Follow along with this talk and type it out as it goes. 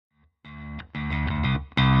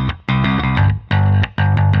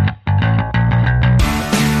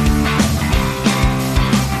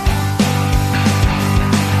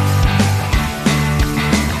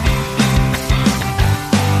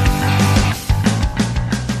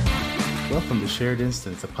Welcome to Shared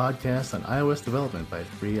Instance, a podcast on iOS development by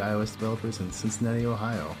 3 iOS developers in Cincinnati,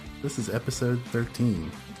 Ohio. This is episode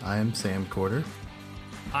 13. I am Sam Corder.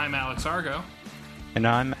 I'm Alex Argo. And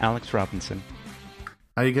I'm Alex Robinson.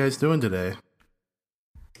 How you guys doing today?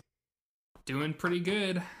 Doing pretty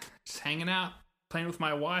good. Just hanging out, playing with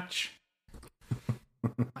my watch.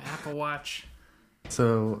 My Apple Watch.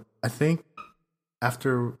 So, I think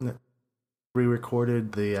after we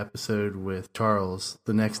recorded the episode with Charles,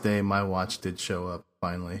 the next day my watch did show up,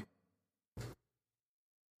 finally.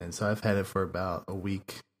 And so I've had it for about a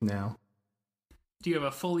week now. Do you have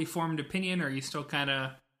a fully formed opinion, or are you still kind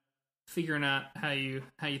of figuring out how you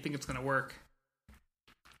think it's going to work?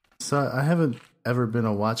 So I haven't ever been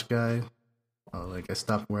a watch guy. I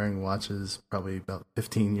stopped wearing watches probably about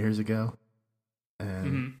 15 years ago.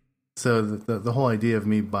 And so the whole idea of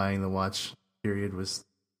me buying the watch period was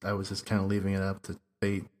I was just kind of leaving it up to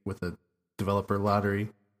fate with a developer lottery.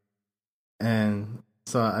 And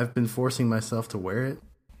so I've been forcing myself to wear it.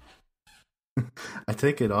 I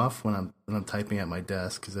take it off when I'm typing at my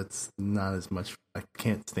desk because it's not as much. I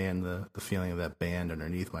can't stand the feeling of that band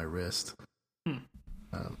underneath my wrist.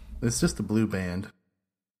 It's just a blue band,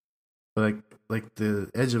 but like the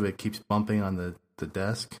edge of it keeps bumping on the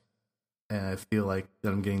desk, and I feel like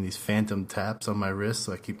that I'm getting these phantom taps on my wrist.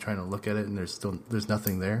 So I keep trying to look at it, and there's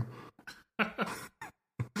nothing there.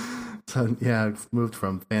 So yeah, I've moved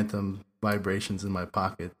from phantom vibrations in my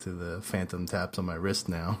pocket to the phantom taps on my wrist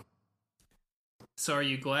now. So are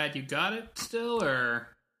you glad you got it still, or?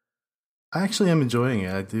 I actually am enjoying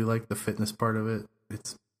it. I do like the fitness part of it.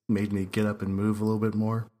 It's made me get up and move a little bit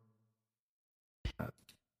more.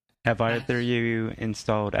 Have either of you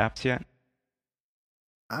installed apps yet?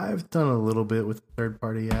 I've done a little bit with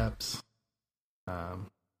third-party apps.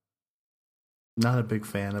 Not a big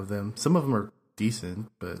fan of them. Some of them are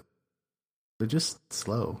decent, but they're just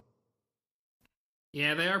slow.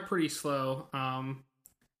 Yeah, they are pretty slow.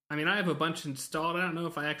 I mean, I have a bunch installed. I don't know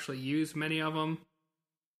if I actually use many of them.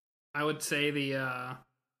 I would say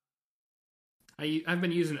I've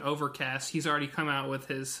been using Overcast. He's already come out with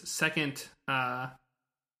his second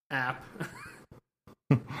app.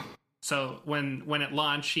 So when it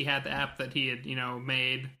launched, he had the app that he had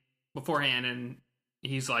made beforehand, and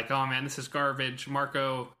he's like, "Oh man, this is garbage."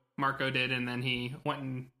 Marco did, and then he went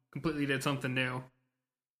and completely did something new,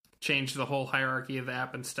 changed the whole hierarchy of the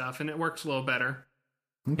app and stuff, and it works a little better.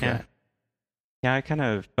 Okay. Yeah, I kind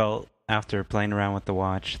of felt after playing around with the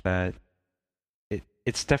watch that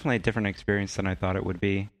it's definitely a different experience than I thought it would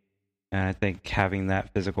be. And I think having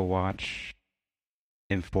that physical watch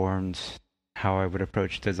informed how I would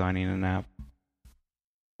approach designing an app,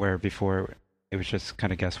 where before it was just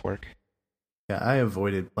kind of guesswork. Yeah, I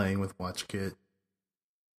avoided playing with WatchKit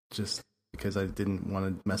just because I didn't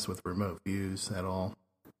want to mess with remote views at all.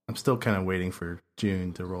 I'm still kind of waiting for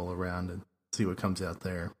June to roll around and see what comes out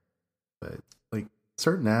there. But like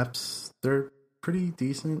certain apps, they're pretty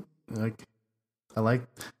decent. Like I like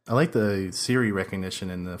the Siri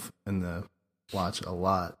recognition in the watch a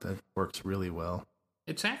lot. That works really well.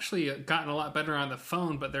 It's actually gotten a lot better on the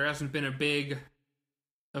phone, but there hasn't been a big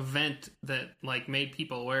event that like made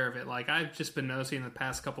people aware of it. Like I've just been noticing the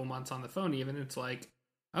past couple months on the phone, even it's like,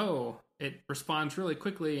 oh, it responds really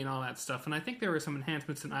quickly and all that stuff. And I think there were some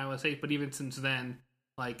enhancements in iOS 8, but even since then,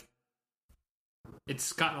 like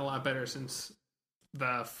it's gotten a lot better since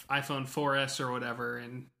the iPhone 4S or whatever,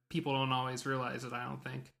 and people don't always realize it, I don't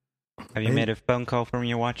think. Have you made a phone call from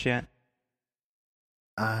your watch yet?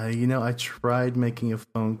 I tried making a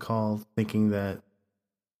phone call thinking that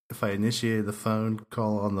if I initiated the phone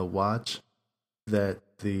call on the watch, that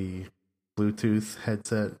the Bluetooth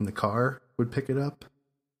headset in the car would pick it up.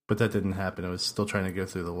 But that didn't happen. It was still trying to go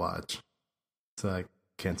through the watch. So I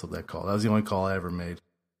canceled that call. That was the only call I ever made.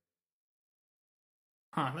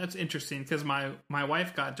 Huh, that's interesting, because my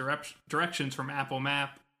wife got directions from Apple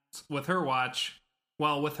Maps with her watch,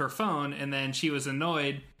 with her phone, and then she was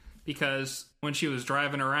annoyed because when she was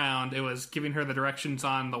driving around, it was giving her the directions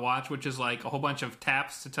on the watch, which is like a whole bunch of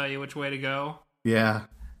taps to tell you which way to go. Yeah.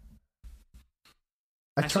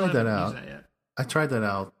 I tried that out. Used that yet. I tried that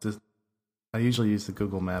out. I usually use the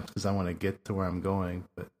Google Maps because I want to get to where I'm going,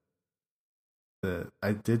 but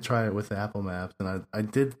I did try it with the Apple Maps, and I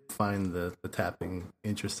did find the tapping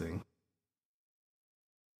interesting.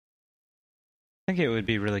 I think it would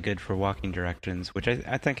be really good for walking directions, which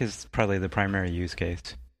I think is probably the primary use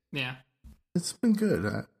case. Yeah. It's been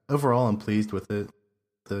good. Overall, I'm pleased with it.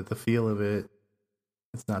 The feel of it,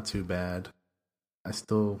 it's not too bad. I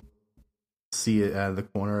still see it out of the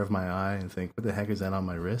corner of my eye and think, what the heck is that on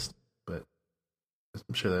my wrist? But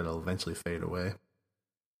I'm sure that'll eventually fade away.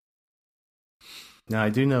 Now I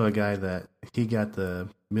do know a guy that he got the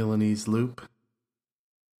Milanese loop,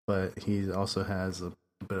 but he also has a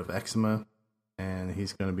bit of eczema, and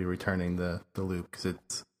he's going to be returning the loop because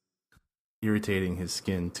it's irritating his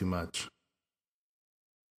skin too much.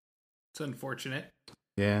 It's unfortunate.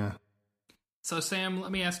 Yeah. So Sam,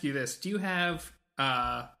 let me ask you this: do you have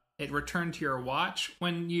it returned to your watch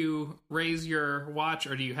when you raise your watch,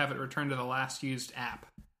 or do you have it returned to the last used app?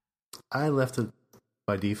 I left it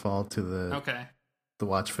by default to the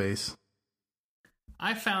watch face.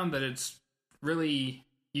 I found that it's really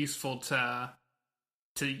useful to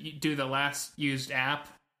do the last used app.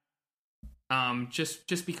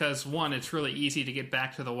 Just because, one, it's really easy to get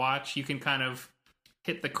back to the watch. You can kind of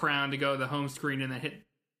hit the crown to go to the home screen, and then hit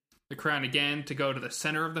the crown again to go to the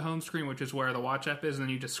center of the home screen, which is where the watch app is, and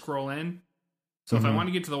then you just scroll in. So if I want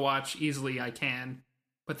to get to the watch easily, I can.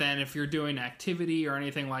 But then if you're doing activity or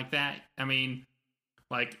anything like that, I mean,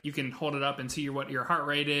 like, you can hold it up and see what your heart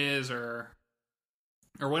rate is, or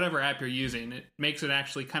whatever app you're using. It makes it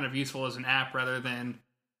actually kind of useful as an app rather than,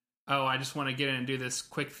 oh, I just want to get in and do this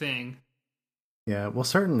quick thing. Yeah, well,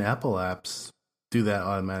 certain Apple apps do that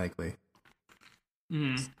automatically.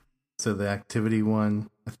 Mm-hmm. So the activity one,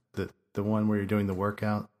 the one where you're doing the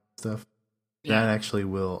workout stuff, that actually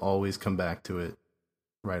will always come back to it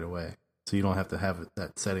right away. So you don't have to have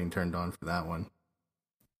that setting turned on for that one.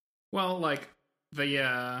 Well, like I've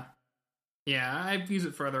used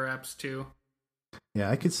it for other apps too. Yeah,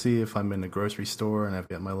 I could see if I'm in a grocery store and I've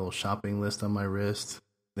got my little shopping list on my wrist,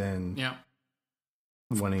 then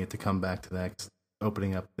wanting it to come back to that,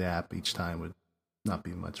 opening up the app each time would not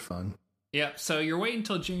be much fun. Yep. So you're waiting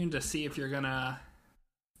until June to see if you're gonna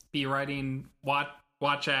be writing watch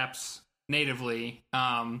apps natively.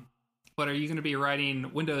 But are you going to be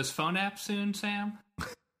writing Windows Phone apps soon, Sam?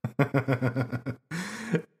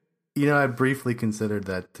 I briefly considered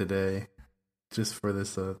that today, just for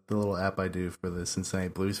this the little app I do for the Cincinnati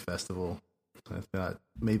Blues Festival. I thought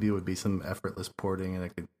maybe it would be some effortless porting, and I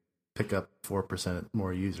could pick up 4%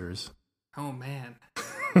 more users. Oh man!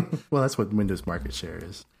 Well, that's what Windows market share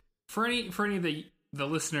is. For any of the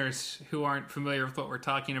listeners who aren't familiar with what we're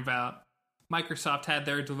talking about, Microsoft had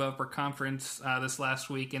their developer conference this last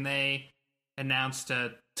week, and they announced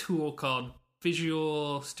a tool called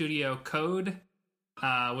Visual Studio Code,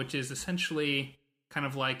 which is essentially kind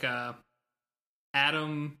of like a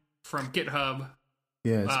Atom from GitHub.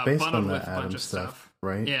 Yeah, it's based on the with a Atom bunch of stuff,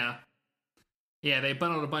 right? Yeah. Yeah, they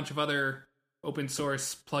bundled a bunch of other open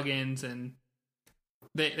source plugins, and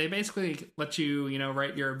they basically let you,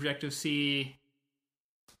 write your Objective-C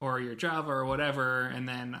or your Java or whatever, and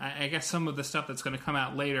then I guess some of the stuff that's going to come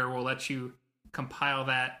out later will let you compile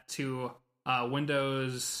that to a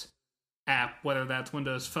Windows app, whether that's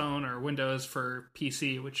Windows Phone or Windows for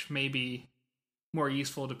PC, which may be more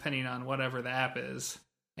useful depending on whatever the app is.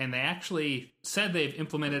 And they actually said they've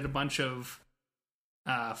implemented a bunch of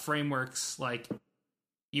frameworks like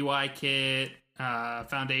UIKit,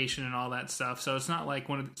 Foundation, and all that stuff. So it's not like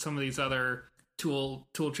some of these other tool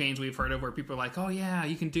chains we've heard of where people are like, oh yeah,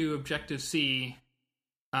 you can do Objective-C,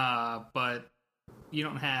 but you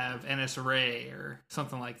don't have NSArray or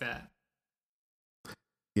something like that.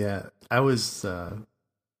 Yeah, I thought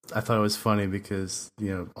it was funny because,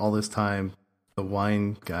 all this time the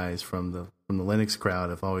Wine guys from the Linux crowd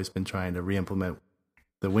have always been trying to re-implement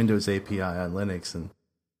the Windows API on Linux, and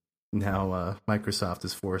now Microsoft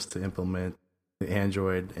is forced to implement the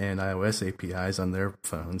Android and iOS APIs on their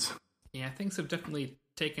phones. Yeah, things have definitely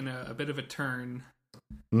taken a bit of a turn.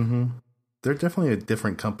 Mm-hmm. They're definitely a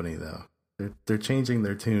different company, though. They're changing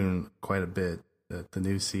their tune quite a bit. The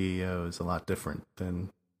new CEO is a lot different than...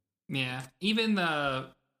 Yeah, even the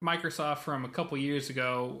Microsoft from a couple years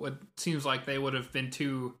ago, it seems like they would have been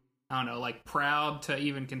too, proud to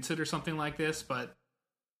even consider something like this, but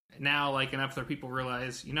now, enough that people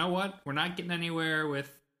realize, you know what? We're not getting anywhere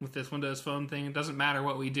with this Windows Phone thing. It doesn't matter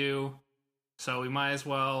what we do, so we might as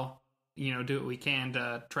well... do what we can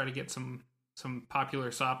to try to get some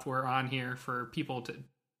popular software on here for people to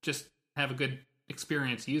just have a good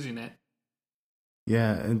experience using it.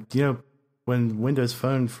 Yeah, and when Windows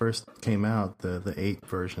Phone first came out, the 8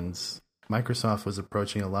 versions, Microsoft was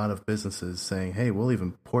approaching a lot of businesses saying, hey, we'll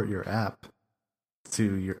even port your app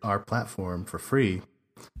to our platform for free.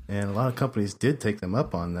 And a lot of companies did take them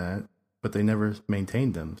up on that, but they never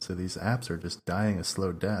maintained them. So these apps are just dying a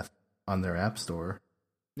slow death on their app store.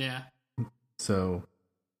 Yeah. So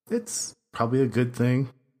it's probably a good thing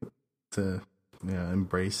to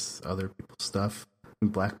embrace other people's stuff.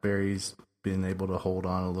 And BlackBerry's been able to hold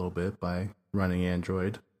on a little bit by running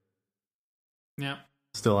Android. Yeah.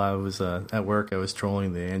 Still, I was at work. I was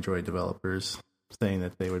trolling the Android developers saying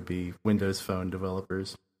that they would be Windows Phone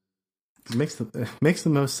developers. It makes the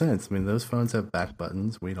most sense. I mean, those phones have back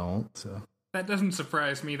buttons. We don't, so. That doesn't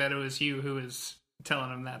surprise me that it was you who was telling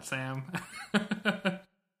them that, Sam.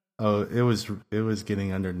 Oh, it was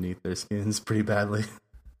getting underneath their skins pretty badly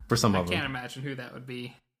for some of them. I can't imagine who that would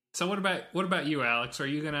be. So what about you, Alex? Are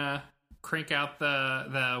you gonna crank out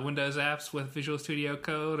the Windows apps with Visual Studio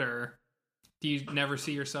Code, or do you never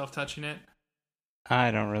see yourself touching it?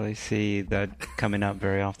 I don't really see that coming up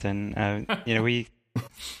very often. We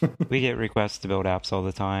get requests to build apps all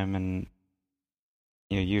the time, and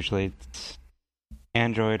usually it's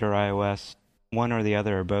Android or iOS, one or the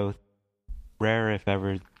other or both. Rare, if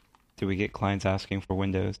ever, do we get clients asking for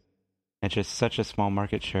Windows. It's just such a small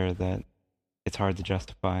market share that it's hard to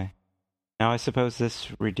justify. Now, I suppose this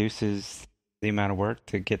reduces the amount of work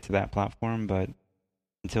to get to that platform, but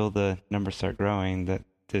until the numbers start growing, that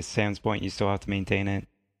to Sam's point, you still have to maintain it.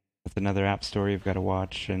 That's another app store you've got to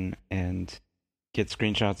watch and get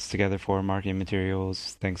screenshots together for marketing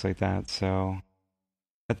materials, things like that. So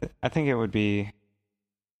I think it would be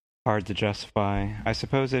hard to justify. I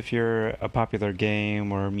suppose if you're a popular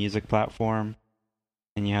game or music platform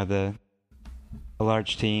and you have a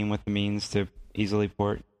large team with the means to easily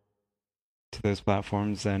port to those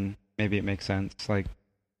platforms, then maybe it makes sense. Like,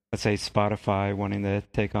 let's say Spotify wanting to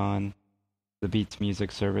take on the Beats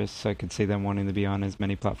music service. I could see them wanting to be on as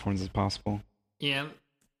many platforms as possible. Yeah.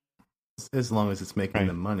 As long as it's making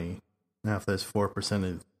them money. Now, if there's 4%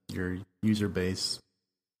 of your user base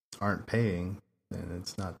aren't paying, then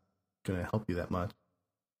it's not going to help you that much.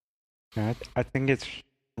 I think it's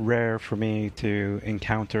rare for me to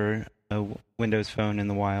encounter a Windows Phone in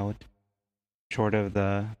the wild, short of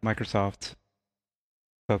the Microsoft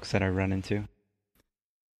folks that I run into.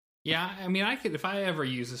 Yeah, I mean, if I ever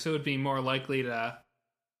use this, it would be more likely to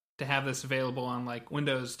have this available on like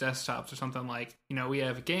Windows desktops or something. Like, we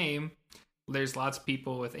have a game. There's lots of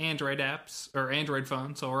people with Android apps or Android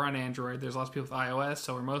phones, so we're on Android. There's lots of people with iOS,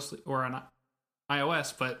 so we're on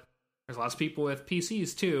iOS. But there's lots of people with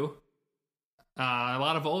PCs too. A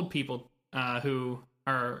lot of old people who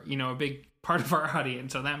are a big part of our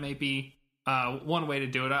audience. So that may be one way to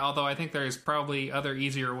do it. Although I think there's probably other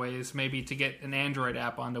easier ways, maybe to get an Android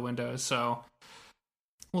app onto Windows. So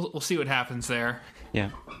we'll see what happens there. Yeah,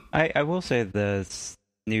 I will say the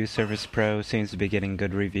new Surface Pro seems to be getting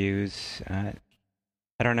good reviews. I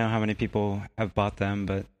don't know how many people have bought them,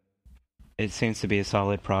 but it seems to be a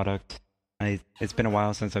solid product. It's been a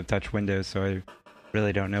while since I've touched Windows, so I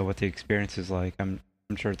really don't know what the experience is like. I'm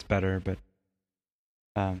sure it's better, but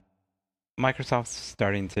Microsoft's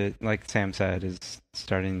starting to, like Sam said, is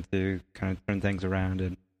starting to kind of turn things around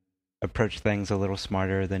and approach things a little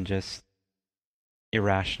smarter than just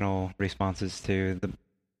irrational responses to the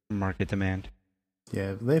market demand.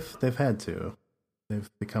 Yeah, they've had to. They've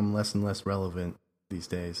become less and less relevant these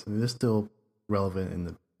days. I mean, they're still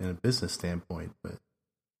relevant in a business standpoint, but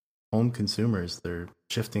home consumers, they're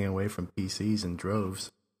shifting away from PCs in droves.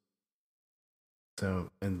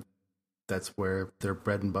 So, and that's where their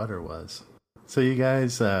bread and butter was. So you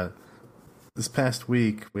guys, this past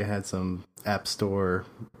week we had some App Store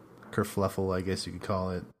kerfluffle, I guess you could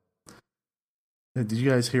call it. Did you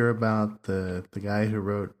guys hear about the guy who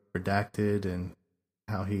wrote Redacted and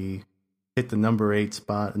how he hit the number 8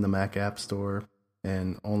 spot in the Mac App Store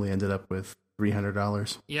and only ended up with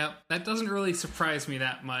 $300? Yep, that doesn't really surprise me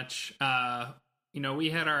that much. We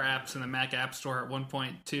had our apps in the Mac App Store at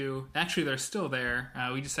 1.2. Actually, they're still there.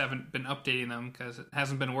 We just haven't been updating them because it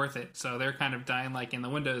hasn't been worth it. So they're kind of dying like in the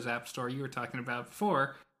Windows App Store you were talking about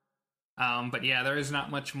before. But yeah, there is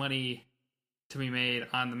not much money to be made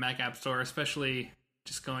on the Mac App Store, especially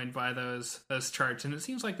just going by those charts. And it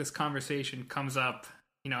seems like this conversation comes up,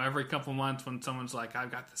 every couple months when someone's like,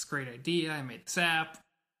 I've got this great idea, I made this app.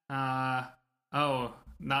 Not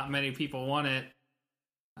many people want it.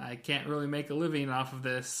 I can't really make a living off of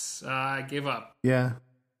this. I give up. Yeah.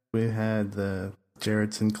 We had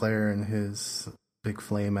Jared Sinclair and his big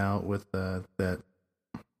flame out with that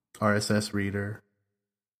RSS reader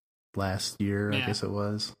last year, I guess it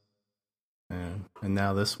was. And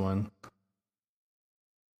now this one.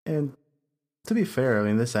 And to be fair, I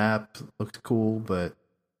mean, this app looked cool, but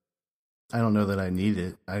I don't know that I need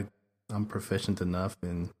it. I'm proficient enough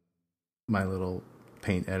in my little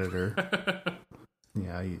Paint editor.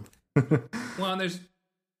 Yeah. Well, and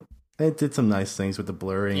it did some nice things with the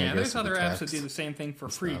blurring. Yeah, there's other apps that do the same thing for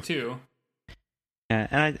free too. Yeah,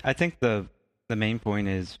 and I think the main point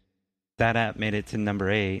is that app made it to number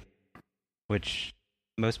 8, which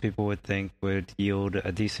most people would think would yield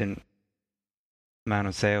a decent amount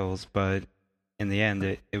of sales, but in the end,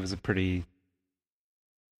 it was a pretty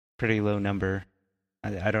low number.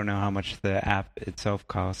 I don't know how much the app itself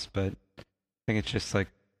costs, but I think it's just like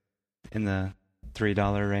in the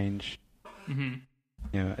 $3 range. Mm-hmm.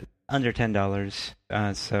 You know, under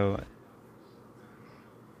 $10. So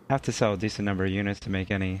have to sell a decent number of units to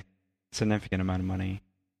make any significant amount of money.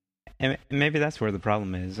 And maybe that's where the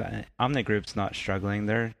problem is. Omni Group's not struggling.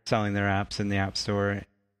 They're selling their apps in the App Store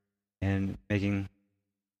and making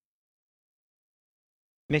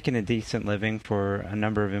a decent living for a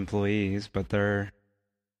number of employees, but their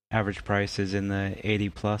average price is in the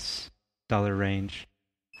 $80+ range.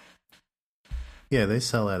 Yeah, they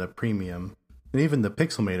sell at a premium. And even the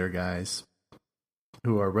Pixelmator guys,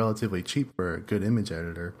 who are relatively cheap for a good image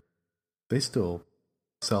editor, they still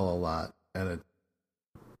sell a lot at a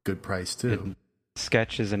good price too.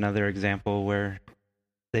 Sketch is another example where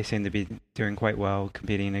they seem to be doing quite well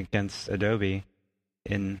competing against Adobe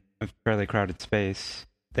in a fairly crowded space.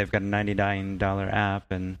 They've got a $99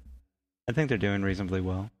 app, and I think they're doing reasonably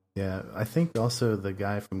well. Yeah, I think also the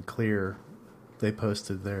guy from Clear, they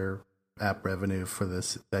posted their app revenue for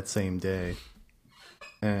that same day.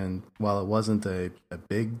 And while it wasn't a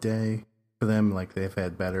big day for them, like they've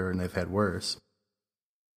had better and they've had worse,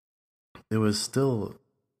 it was still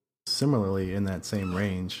similarly in that same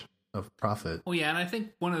range of profit. Well, yeah, and I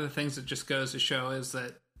think one of the things that just goes to show is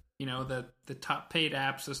that, you know, the top paid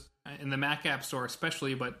apps in the Mac App Store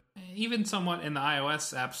especially, but even somewhat in the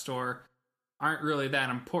iOS App Store, aren't really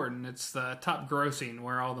that important. It's the top grossing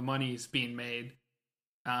where all the money's being made.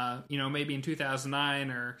 You know, maybe in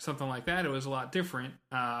 2009 or something like that, it was a lot different,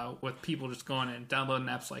 with people just going and downloading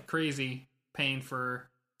apps like crazy, paying for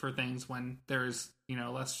things when there's, you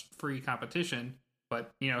know, less free competition.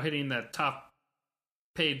 But, you know, hitting the top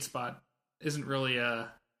paid spot isn't really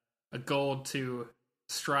a goal to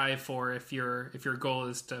strive for if your goal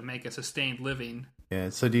is to make a sustained living.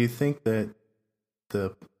 Yeah, so do you think that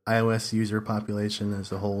the iOS user population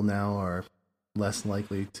as a whole now are less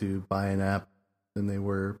likely to buy an app than they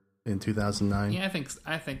were in 2009? Yeah,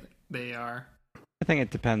 I think they are. I think it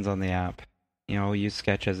depends on the app. You know, we'll use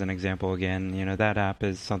Sketch as an example again. You know, that app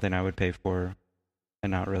is something I would pay for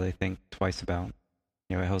and not really think twice about.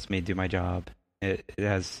 You know, it helps me do my job. It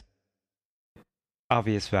has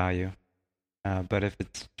obvious value. But if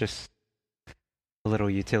it's just a little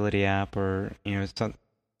utility app or, you know,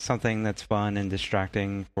 something that's fun and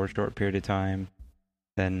distracting for a short period of time,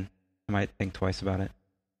 then I might think twice about it.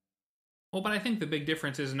 Well, but I think the big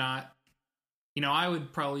difference is not, you know, I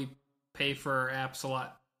would probably pay for apps a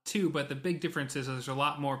lot too, but the big difference is there's a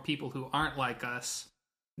lot more people who aren't like us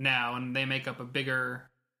now, and they make up a bigger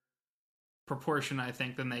proportion, I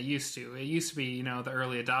think, than they used to. It used to be, you know, the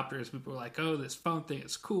early adopters, people were like, oh, this phone thing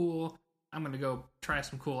is cool, I'm going to go try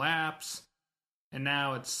some cool apps. And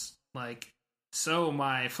now it's like, so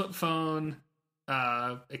my flip phone,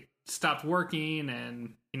 it stopped working,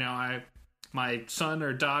 and, you know, my son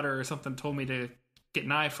or daughter or something told me to get an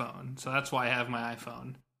iPhone, so that's why I have my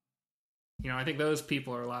iPhone. You know, I think those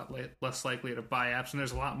people are a lot less likely to buy apps, and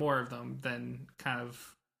there's a lot more of them than kind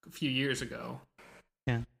of a few years ago.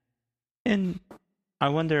 Yeah. And I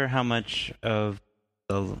wonder how much of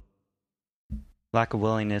the lack of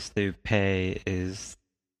willingness to pay is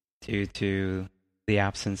due to the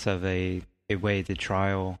absence of a way to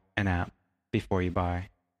trial an app before you buy.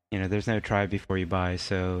 You know, there's no try before you buy,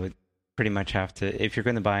 so pretty much have to, if you're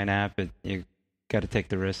going to buy an app, you got to take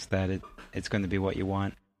the risk that it's going to be what you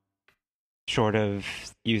want, short of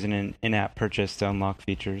using an in-app purchase to unlock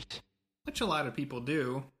features, which a lot of people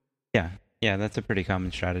do. Yeah, that's a pretty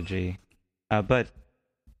common strategy. But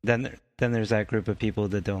then there's that group of people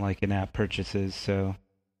that don't like in-app purchases, so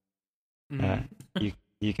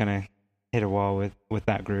you kind of hit a wall with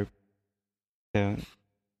that group. So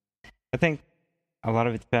I think a lot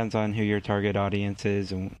of it depends on who your target audience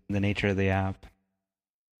is and the nature of the app.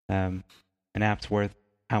 An app's worth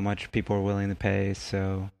how much people are willing to pay,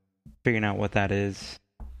 so figuring out what that is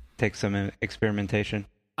takes some experimentation.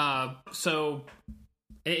 So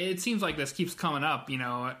it seems like this keeps coming up, you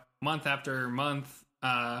know, month after month.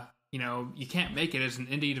 You know, you can't make it as an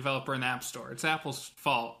indie developer in the App Store. It's Apple's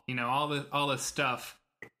fault, you know, all this stuff.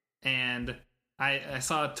 And I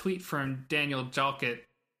saw a tweet from Daniel Jalkut,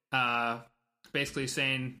 basically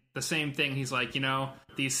saying the same thing. He's like, you know,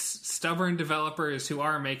 these stubborn developers who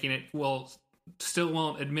are making it won't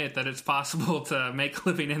admit that it's possible to make a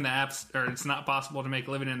living in the apps, or it's not possible to make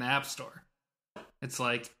a living in the App Store. It's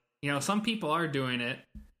like, you know, some people are doing it.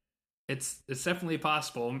 It's definitely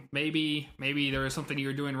possible. Maybe there was something you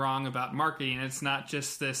were doing wrong about marketing. It's not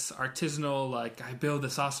just this artisanal, like, I build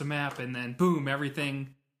this awesome app and then boom,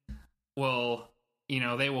 everything will, you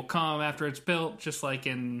know, they will come after it's built, just like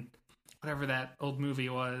in whatever that old movie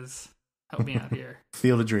was. Help me out here.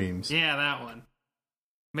 Field of Dreams. Yeah, that one.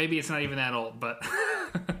 Maybe it's not even that old, but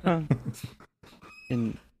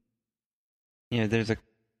And there's a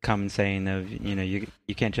common saying of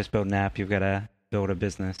you can't just build an app, you've got to build a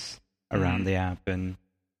business around the app, and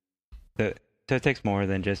so it takes more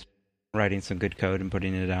than just writing some good code and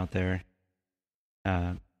putting it out there.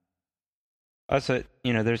 Also,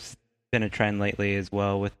 there's been a trend lately as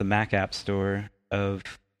well with the Mac App Store of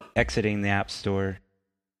exiting the App Store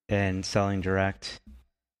and selling direct.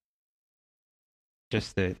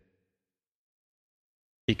 Just that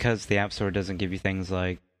because the App Store doesn't give you things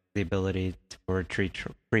like the ability for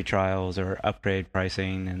free trials or upgrade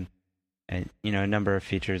pricing and a number of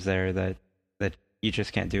features there that you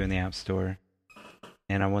just can't do in the App Store.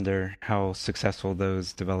 And I wonder how successful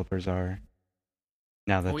those developers are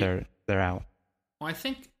now that they're out. Well, I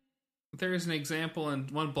think there's an example in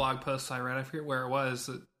one blog post I read, I forget where it was,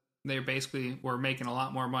 that they basically were making a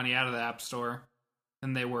lot more money out of the App Store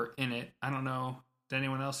than they were in it. I don't know. Did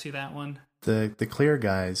anyone else see that one? The Clear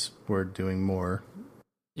guys were doing more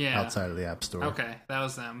Yeah. outside of the App Store. Okay, that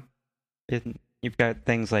was them. You've got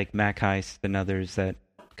things like Mac Heist and others that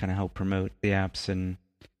kind of help promote the apps, and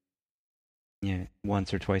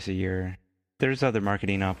once or twice a year. There's other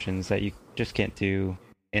marketing options that you just can't do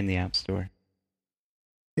in the App Store.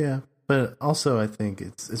 Yeah, but also I think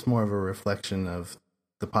it's more of a reflection of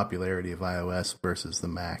the popularity of iOS versus the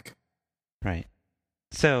Mac. Right.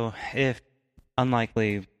 So, if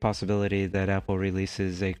unlikely possibility that Apple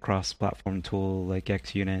releases a cross-platform tool like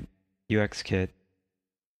XUnit, UXKit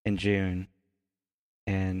in June,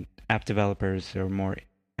 and app developers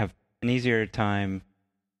have an easier time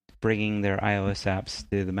bringing their iOS apps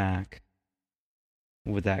to the Mac,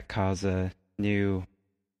 would that cause a new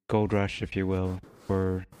gold rush, if you will,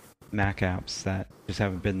 for Mac apps that just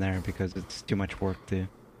haven't been there because it's too much work to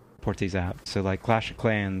port these apps? So like Clash of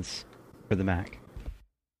Clans for the Mac,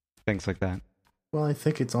 things like that. Well, I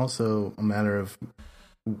think it's also a matter of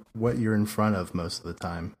what you're in front of most of the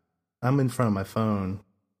time. I'm in front of my phone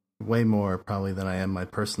way more probably than I am my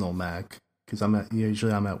personal Mac, because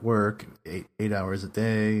usually I'm at work 8 hours a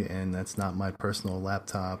day, and that's not my personal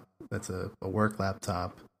laptop. That's a work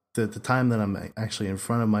laptop. The time that I'm actually in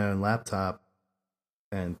front of my own laptop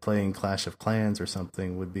and playing Clash of Clans or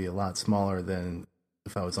something would be a lot smaller than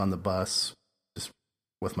if I was on the bus just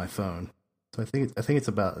with my phone. So I think it's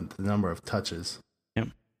about the number of touches. Yep.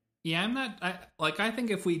 Yeah, I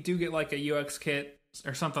think if we do get like a UX kit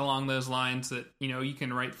or something along those lines that, you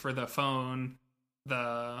can write for the phone,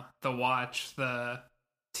 the watch, the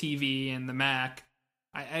TV, and the Mac,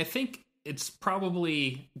 I think it's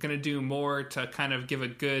probably going to do more to kind of give a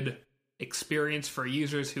good experience for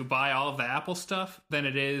users who buy all of the Apple stuff than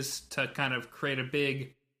it is to kind of create a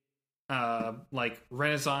big like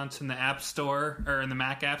renaissance in the App Store or in the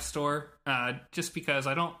Mac App Store. Just because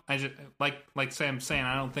like Sam's saying,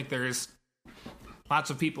 I don't think there's lots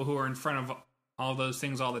of people who are in front of all those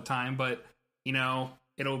things all the time, but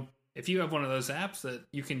if you have one of those apps that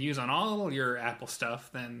you can use on all your Apple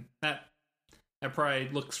stuff, then that probably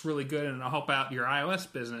looks really good and it'll help out your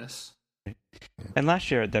iOS business. And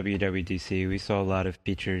last year at WWDC, we saw a lot of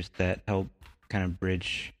features that help kind of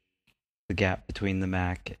bridge the gap between the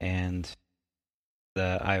Mac and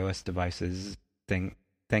the iOS devices.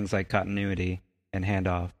 Things like continuity and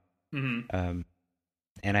handoff. Mm-hmm.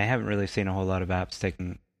 And I haven't really seen a whole lot of apps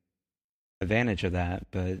taking advantage of that,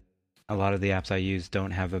 but a lot of the apps I use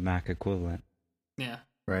don't have a Mac equivalent. Yeah.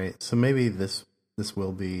 Right. So maybe this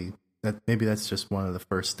will be that. Maybe that's just one of the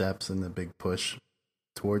first steps in the big push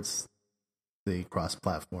towards the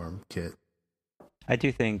cross-platform kit. I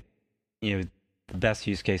do think the best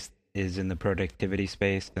use case is in the productivity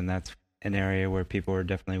space, and that's an area where people are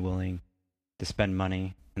definitely willing to spend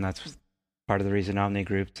money, and that's part of the reason Omni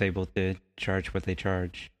Group's able to charge what they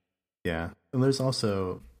charge. Yeah, and there's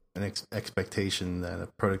also an expectation that a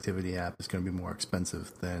productivity app is going to be more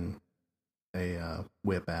expensive than a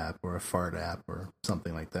whip app or a fart app or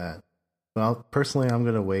something like that. Well, personally, I'm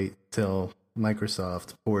going to wait till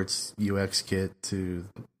Microsoft ports UXKit to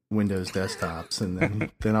Windows desktops, and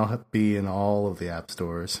then I'll be in all of the app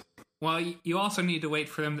stores. Well, you also need to wait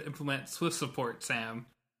for them to implement Swift support, Sam,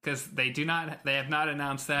 because they have not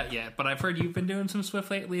announced that yet. But I've heard you've been doing some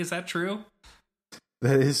Swift lately. Is that true?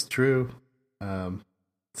 That is true.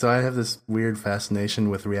 So I have this weird fascination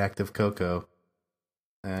with Reactive Cocoa,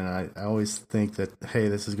 and I always think that, hey,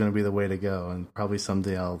 this is going to be the way to go, and probably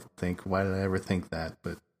someday I'll think, why did I ever think that?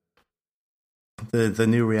 But the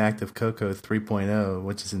new Reactive Cocoa 3.0,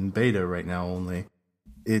 which is in beta right now only,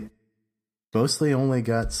 it mostly only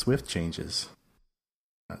got Swift changes.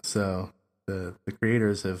 So the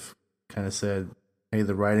creators have kind of said, hey,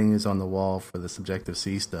 the writing is on the wall for the Objective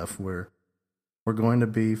C stuff. We're going to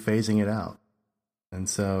be phasing it out. And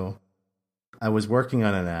so I was working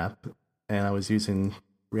on an app, and I was using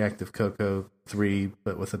Reactive Cocoa 3,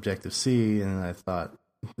 but with Objective C, and I thought,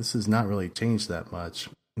 this has not really changed that much.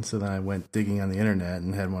 And so then I went digging on the internet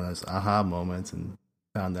and had one of those aha moments and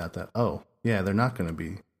found out that, oh, yeah, there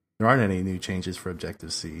aren't any new changes for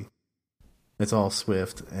Objective C. It's all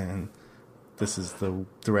Swift, and this is the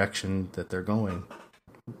direction that they're going.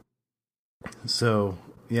 So,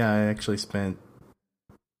 yeah, I actually spent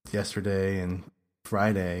yesterday and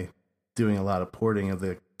Friday doing a lot of porting of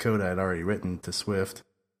the code I'd already written to Swift.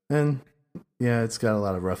 And, yeah, it's got a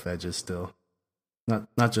lot of rough edges still.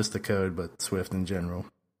 Not just the code, but Swift in general.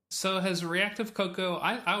 So has Reactive Cocoa...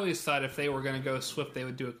 I always thought if they were going to go Swift, they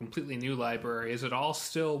would do a completely new library. Is it all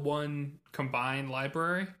still one combined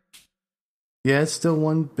library? Yeah, it's still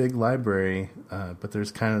one big library, but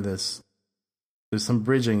there's kind of this... There's some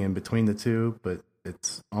bridging in between the two, but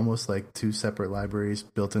it's almost like two separate libraries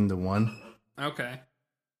built into one. Okay.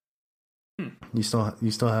 You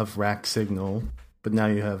still have rack signal, but now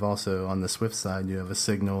you have also on the Swift side, you have a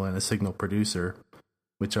signal and a signal producer,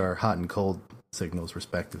 which are hot and cold signals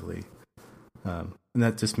respectively. And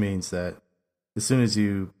that just means that as soon as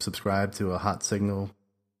you subscribe to a hot signal,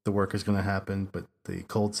 the work is going to happen, but the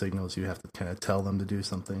cold signals, you have to kind of tell them to do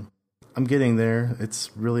something. I'm getting there.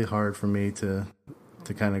 It's really hard for me to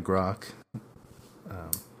kind of grok.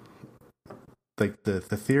 Like the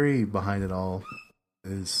theory behind it all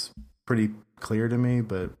is pretty clear to me,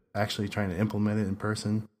 but actually trying to implement it in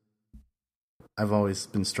person, I've always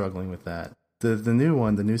been struggling with that. The new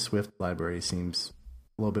one, the new Swift library, seems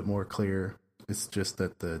a little bit more clear. It's just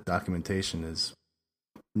that the documentation is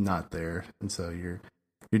not there, and so you're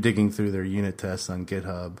digging through their unit tests on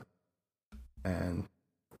GitHub and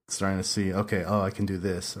starting to see, okay, I can do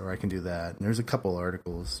this or I can do that. And there's a couple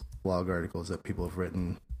blog articles that people have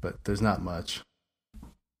written, but there's not much.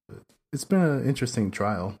 But it's been an interesting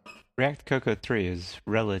trial. React Cocoa 3 is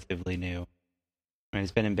relatively new. I mean,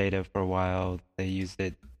 it's been in beta for a while. They used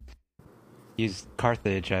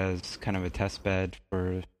Carthage as kind of a test bed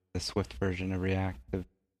for the Swift version of React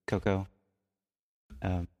Cocoa.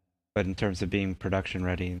 But in terms of being production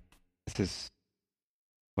ready, this is,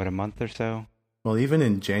 a month or so? Well, even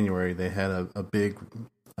in January, they had a big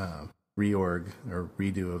reorg or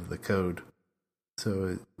redo of the code.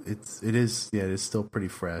 So it is still pretty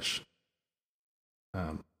fresh.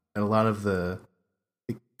 And a lot of the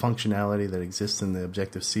functionality that exists in the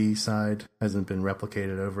Objective-C side hasn't been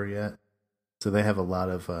replicated over yet. So they have a lot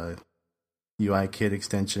of UIKit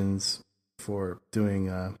extensions for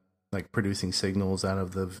doing like producing signals out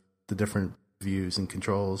of the different views and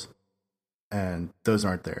controls, and those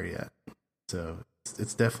aren't there yet. So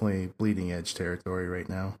it's definitely bleeding edge territory right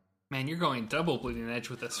now. Man, you're going double bleeding edge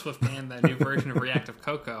with the Swift and the new version of Reactive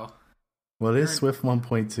Cocoa. Well, it is Swift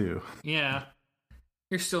 1.2. Yeah.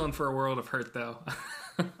 You're still in for a world of hurt, though.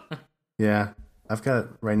 Yeah.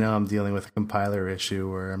 Right now I'm dealing with a compiler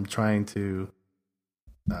issue where I'm trying to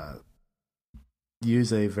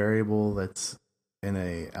use a variable that's in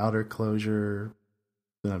a outer closure,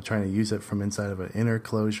 then I'm trying to use it from inside of an inner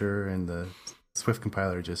closure, and the Swift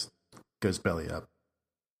compiler just goes belly up.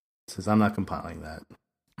 It says, I'm not compiling that.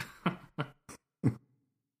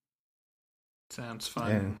 Sounds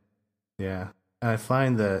fun. And, yeah. And I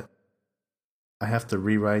find that I have to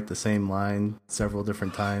rewrite the same line several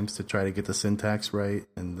different times to try to get the syntax right.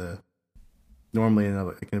 And normally in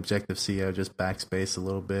an Objective-C, I would just backspace a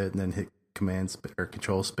little bit and then hit or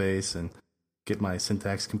control space and get my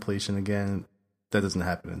syntax completion again. That doesn't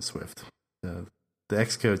happen in Swift. The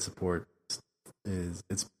Xcode support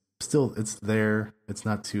it's there. It's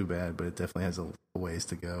not too bad, but it definitely has a ways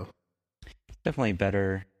to go. Definitely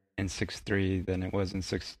better in 6.3 than it was in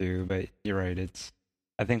 6.2, but you're right.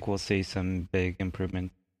 I think we'll see some big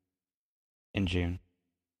improvement in June.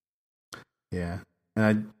 Yeah,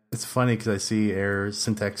 and it's funny because I see errors,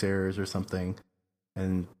 syntax errors or something,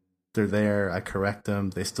 and they're there. I correct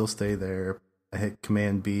them. They still stay there. I hit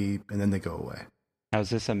Command B, and then they go away. Now, is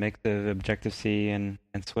this a mix of Objective-C and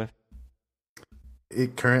Swift?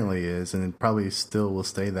 It currently is, and it probably still will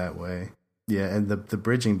stay that way. Yeah, and the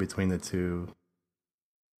bridging between the two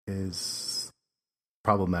is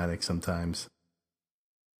problematic sometimes.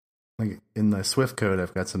 Like in the Swift code,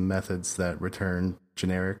 I've got some methods that return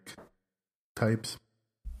generic types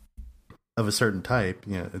of a certain type.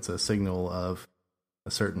 It's a signal of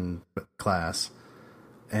a certain class,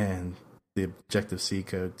 and the Objective-C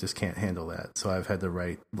code just can't handle that. So I've had to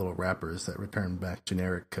write little wrappers that return back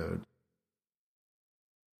generic code.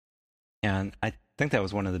 Yeah, and I think that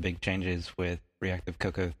was one of the big changes with Reactive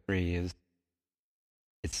Cocoa 3 is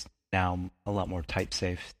it's now a lot more type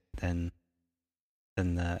safe than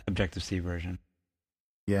the Objective-C version.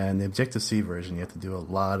 Yeah, in the Objective-C version, you have to do a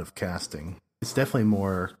lot of casting. It's definitely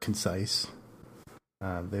more concise.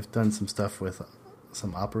 They've done some stuff with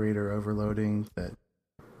some operator overloading that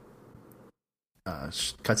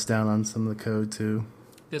cuts down on some of the code too.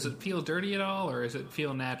 Does it feel dirty at all, or does it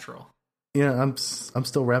feel natural? Yeah, I'm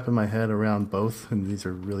still wrapping my head around both, and these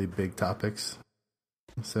are really big topics.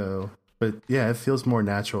 So, but yeah, it feels more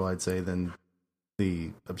natural, I'd say, than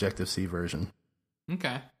the Objective-C version.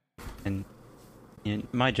 Okay. And in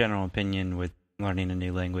my general opinion with learning a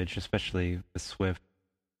new language, especially with Swift,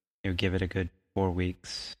 give it a good 4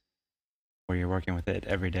 weeks where you're working with it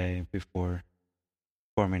every day before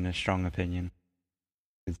forming a strong opinion.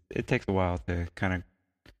 It takes a while to kind of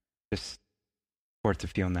just for it to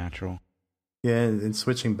feel natural. Yeah, and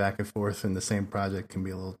switching back and forth in the same project can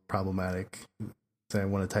be a little problematic. So I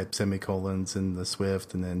want to type semicolons in the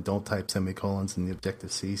Swift and then don't type semicolons in the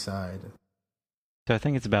Objective-C side. So I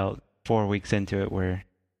think it's about 4 weeks into it where,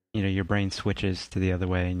 your brain switches to the other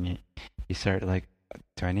way and you start like,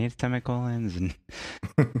 do I need semicolons? And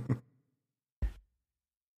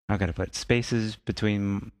I've got to put spaces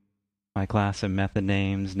between my class and method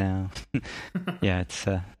names now. Yeah, it's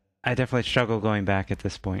I definitely struggle going back at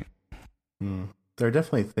this point. There are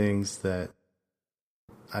definitely things that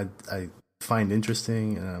I find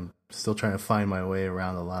interesting, and I'm still trying to find my way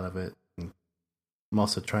around a lot of it. And I'm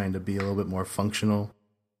also trying to be a little bit more functional.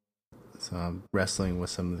 So I'm wrestling with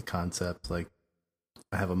some of the concepts, like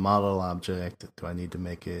I have a model object. Do I need to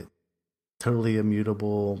make it totally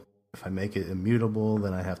immutable? If I make it immutable,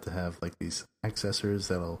 then I have to have like these accessors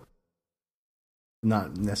that'll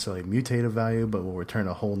not necessarily mutate a value, but will return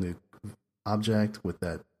a whole new object with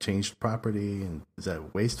that changed property. And is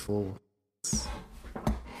that wasteful?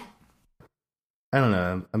 I don't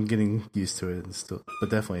know. I'm getting used to it,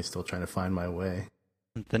 but definitely still trying to find my way.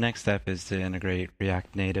 The next step is to integrate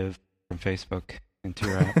React Native from Facebook into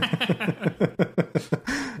your app.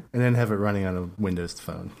 And then have it running on a Windows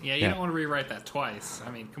phone. Yeah, you don't want to rewrite that twice.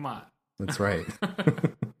 I mean, come on. That's right.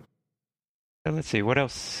 So let's see, what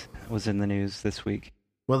else was in the news this week?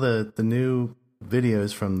 Well, the new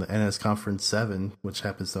videos from the NS Conference 7, which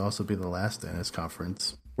happens to also be the last NS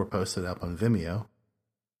Conference, were posted up on Vimeo.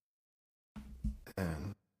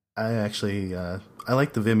 And I actually, I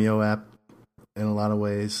like the Vimeo app in a lot of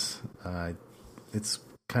ways. It's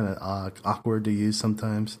kind of awkward to use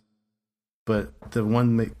sometimes. But the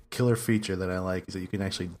one killer feature that I like is that you can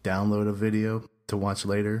actually download a video to watch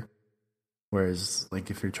later. Whereas, like,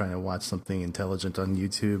 if you're trying to watch something intelligent on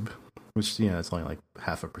YouTube, which, it's only like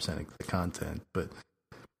 0.5% of the content, but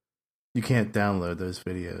you can't download those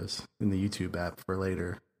videos in the YouTube app for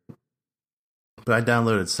later. But I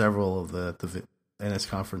downloaded several of the NS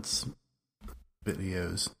Conference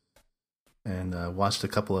videos and watched a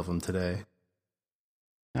couple of them today.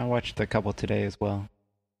 I watched a couple today as well.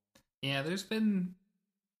 Yeah, there's been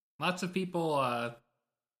lots of people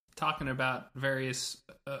talking about various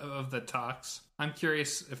of the talks. I'm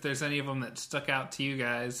curious if there's any of them that stuck out to you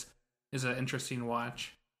guys as an interesting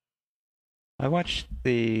watch. I watched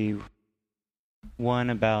the one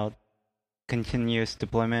about continuous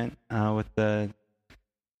deployment with the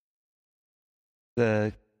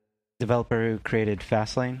developer who created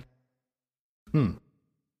Fastlane.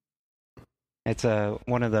 It's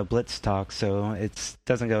one of the Blitz talks, so it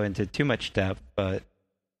doesn't go into too much depth, but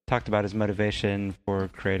talked about his motivation for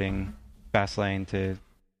creating Fastlane to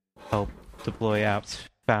help deploy apps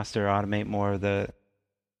faster, automate more of the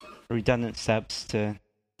redundant steps to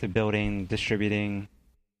building, distributing,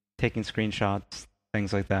 taking screenshots,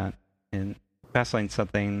 things like that. And Fastlane's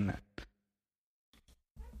something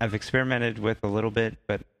I've experimented with a little bit,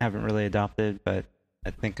 but haven't really adopted, but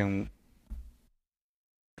I think I'm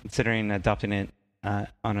considering adopting it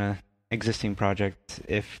on a existing project,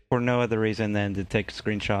 if for no other reason than to take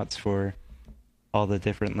screenshots for all the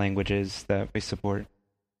different languages that we support.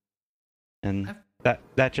 And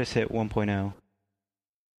that just hit 1.0.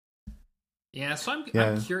 Yeah, so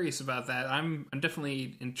I'm curious about that. I'm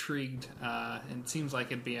definitely intrigued, and it seems like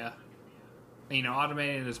it'd be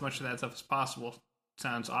automating as much of that stuff as possible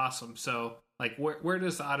sounds awesome. So, like, where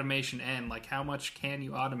does the automation end? Like, how much can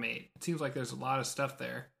you automate? It seems like there's a lot of stuff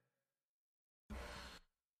there.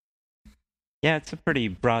 Yeah, it's a pretty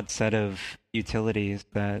broad set of utilities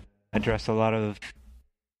that address a lot of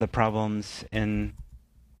the problems in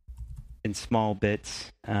small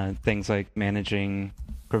bits. Things like managing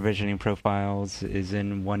provisioning profiles is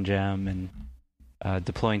in one gem, and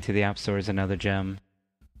deploying to the App Store is another gem.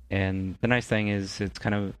 And the nice thing is it's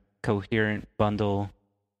kind of coherent bundle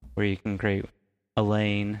where you can create a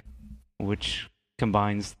lane which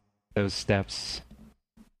combines those steps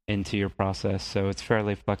into your process. So it's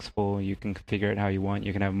fairly flexible. You can configure it how you want.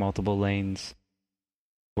 You can have multiple lanes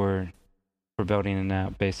for building an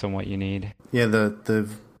app based on what you need. Yeah, the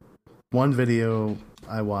one video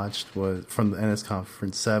I watched was from the NS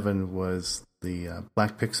Conference 7 was the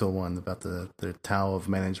Black Pixel one about the Tao of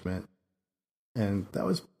management, and that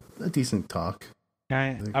was a decent talk.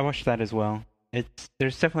 I watched that as well.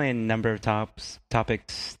 There's definitely a number of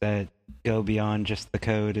topics that go beyond just the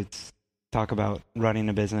code. It's talk about running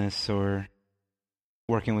a business or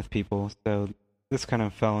working with people. So this kind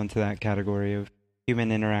of fell into that category of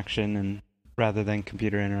human interaction and rather than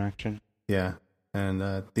computer interaction. Yeah. And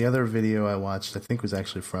the other video I watched, I think, was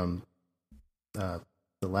actually from the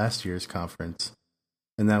last year's conference.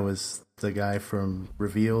 And that was the guy from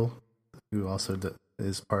Reveal, who also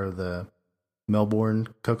is part of the Melbourne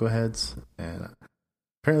Cocoa Heads. And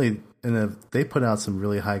apparently they put out some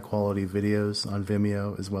really high-quality videos on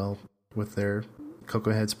Vimeo as well with their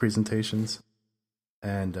Cocoa Heads presentations.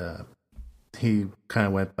 And he kind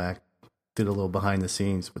of went back, did a little behind the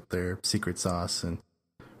scenes with their secret sauce. And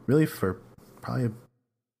really for probably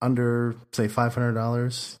under, say,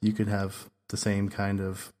 $500, you could have the same kind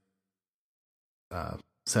of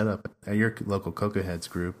setup at your local Cocoa Heads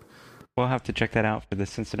group. We'll have to check that out for the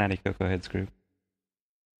Cincinnati Cocoa Heads group.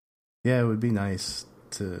 Yeah, it would be nice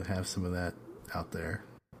to have some of that out there.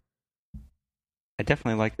 I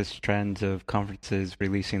definitely like this trend of conferences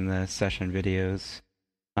releasing the session videos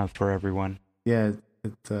for everyone. Yeah,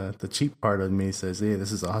 the cheap part of me says, "Hey,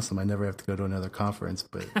 this is awesome. I never have to go to another conference."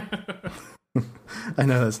 But I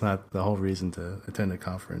know that's not the whole reason to attend a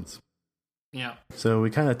conference. Yeah. So we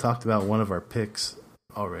kind of talked about one of our picks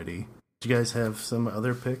already. Do you guys have some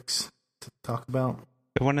other picks to talk about?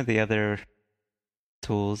 One of the other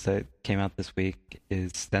tools that came out this week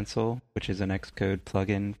is Stencil, which is an Xcode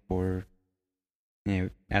plugin for,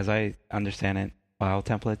 as I understand it, file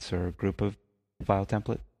templates or a group of file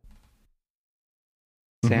templates.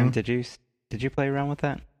 Sam, did you play around with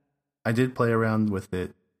that? I did play around with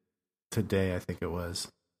it today, I think it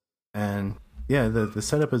was. And yeah, the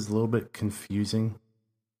setup is a little bit confusing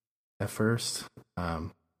at first.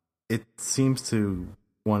 It seems to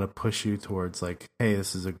want to push you towards like, hey,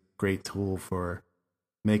 this is a great tool for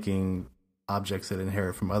making objects that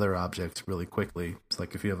inherit from other objects really quickly. It's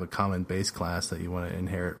like if you have a common base class that you want to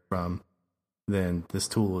inherit from, then this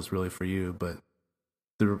tool is really for you. But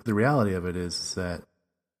the reality of it is that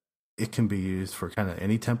it can be used for kind of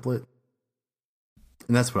any template.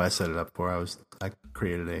 And that's what I set it up for. I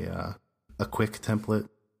created a quick template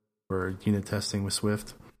for unit testing with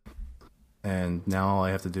Swift. And now all I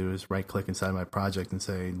have to do is right click inside my project and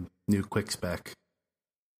say new quick spec.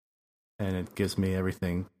 And it gives me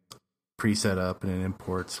everything pre-set up, and it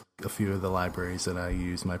imports a few of the libraries that I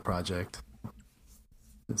use in my project.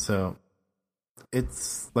 And so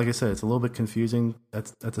it's, like I said, it's a little bit confusing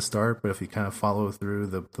at the start, but if you kind of follow through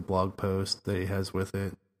the blog post that he has with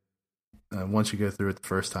it, once you go through it the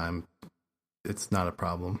first time, it's not a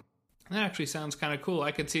problem. That actually sounds kind of cool.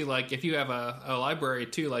 I could see, like, if you have a library,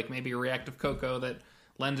 too, like maybe Reactive Cocoa that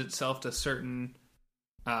lends itself to certain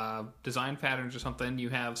design patterns or something, you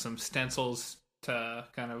have some stencils to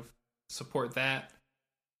kind of support that.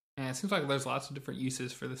 And it seems like there's lots of different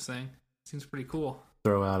uses for this thing. It seems pretty cool.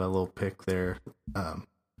 Throw out a little pick there.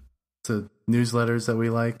 So newsletters that we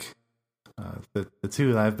like, the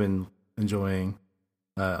two that I've been enjoying,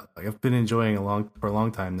 I've been enjoying for a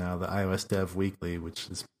long time now, the iOS Dev Weekly, which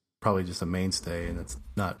is probably just a mainstay, and it's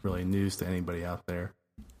not really news to anybody out there.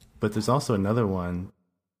 But there's also another one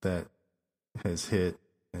that has hit,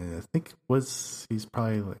 and I think he's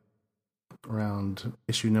probably like around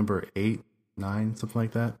issue number 8, 9, something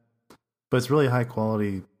like that. But it's really high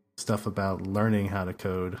quality stuff about learning how to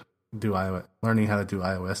code, learning how to do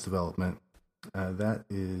iOS development.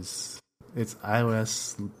 It's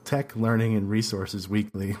iOS Tech Learning and Resources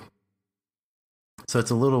Weekly. So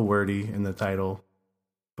it's a little wordy in the title,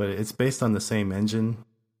 but it's based on the same engine,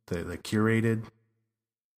 the curated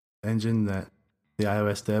engine that the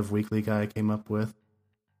iOS Dev Weekly guy came up with.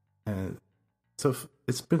 And so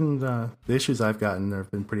it's been, the issues I've gotten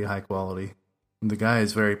have been pretty high quality. And the guy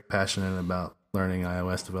is very passionate about learning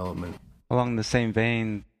iOS development. Along the same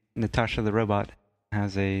vein, Natasha the Robot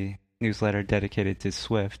has a newsletter dedicated to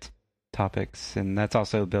Swift topics, and that's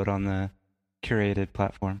also built on the curated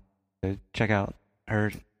platform. So check out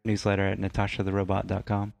her newsletter at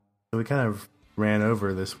natashatherobot.com. So we kind of ran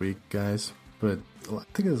over this week, guys, but I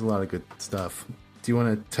think there's a lot of good stuff. Do you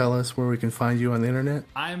want to tell us where we can find you on the internet?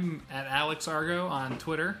 I'm at Alex Argo on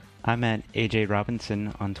Twitter. I'm at AJ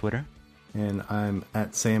Robinson on Twitter. And I'm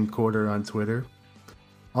at Sam Corder on Twitter.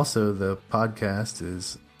 Also, the podcast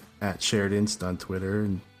is at Shared Inst on Twitter,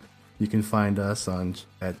 and you can find us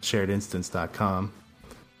at sharedinstance.com.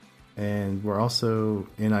 And we're also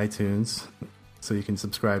in iTunes, so you can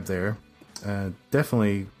subscribe there.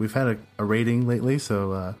 Definitely, we've had a rating lately,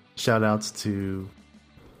 so shout outs to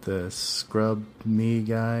the Scrub Me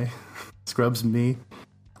guy, Scrubs Me.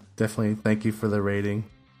 Definitely thank you for the rating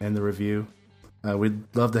and the review. We'd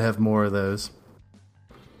love to have more of those.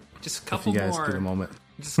 Just a couple if you guys more. Get a moment.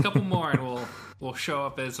 Just a couple more, and we'll show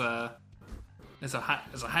up as a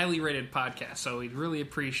highly rated podcast. So we'd really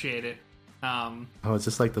appreciate it. It's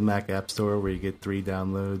just like the Mac App Store where you get 3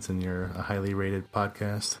 downloads and you're a highly rated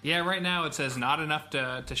podcast. Yeah, right now it says not enough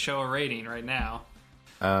to show a rating right now.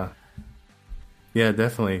 Yeah,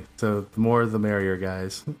 definitely. So the more the merrier,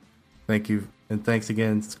 guys. Thank you. And thanks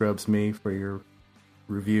again, Scrubs Me, for your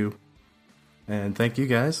review. And thank you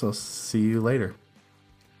guys. I'll see you later.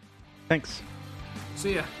 Thanks.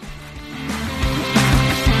 See ya.